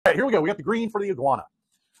Okay, here we go. We got the green for the iguana.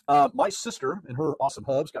 My sister and her awesome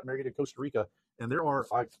hubs got married in Costa Rica, and there are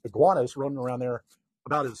iguanas running around there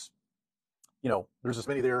about as, there's as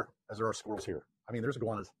many there as there are squirrels here. I mean, there's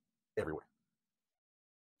iguanas everywhere.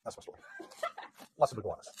 That's my story. Lots of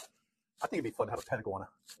iguanas. I think it'd be fun to have a pet iguana.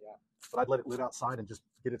 Yeah. But I'd let it live outside and just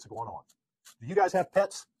get its iguana on. Do you guys have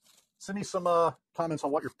pets? Send me some comments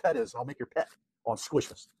on what your pet is, and I'll make your pet on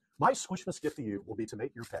Squishmas. My Squishmas gift to you will be to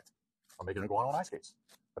make your pet. I'll make an iguana on ice skates.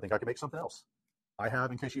 I think I can make something else. I have,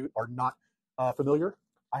 in case you are not familiar,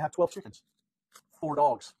 I have 12 chickens, 4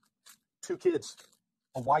 dogs, 2 kids,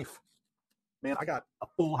 a wife. Man, I got a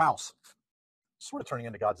full house. Sort of turning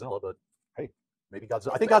into Godzilla, but hey, maybe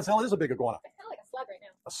Godzilla. I think Godzilla is a big iguana. I feel like a slug right now.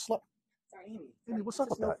 A slug? Sorry, Amy. Amy, what's up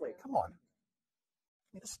with that? Come on.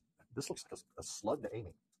 I mean, this looks like a slug to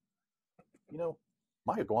Amy.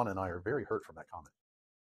 My iguana and I are very hurt from that comment.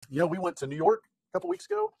 We went to New York a couple weeks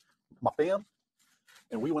ago, my fam,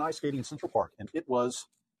 and we went ice skating in Central Park, and it was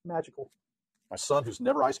magical. My son, who's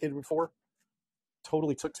never ice skated before,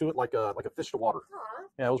 totally took to it like a fish to water. Aww.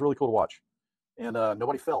 Yeah, it was really cool to watch. And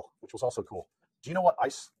nobody fell, which was also cool. Do you know what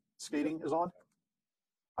ice skating is on?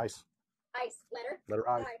 Ice. Ice. Letter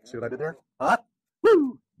I. See what I did there? Huh?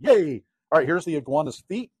 Woo! Yay! All right, here's the iguana's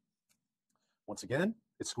feet. Once again,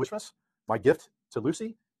 it's Squishmas. My gift to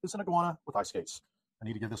Lucy is an iguana with ice skates. I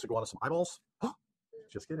need to give this iguana some eyeballs.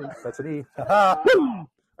 Just kidding. That's an E.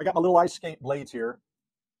 I got my little ice skate blades here.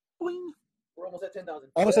 Boing. We're almost at 10,000.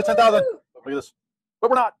 Almost at 10,000. Look at this. But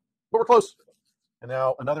we're not. But we're close. And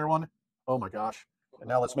now another one. Oh my gosh. And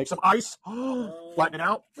now let's make some ice. Flatten it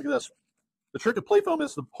out. Look at this. The trick of play foam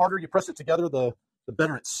is the harder you press it together, the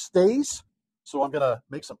better it stays. So I'm going to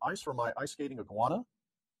make some ice for my ice skating iguana.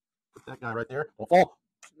 Put that guy right there. Don't fall.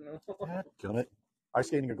 Kill it. Ice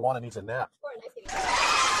skating iguana needs a nap. Or an ice skating.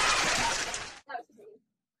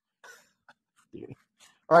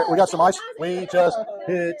 All right, we got some ice. We just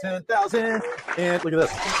hit 10,000. And look at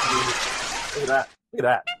this. Look at that. Look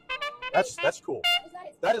at that. That's cool.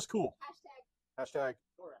 That is cool. Hashtag.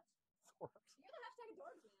 You're the hashtag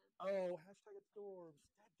adorbs man. Oh, hashtag adorbs.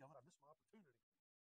 Dadgummit, I missed my opportunity.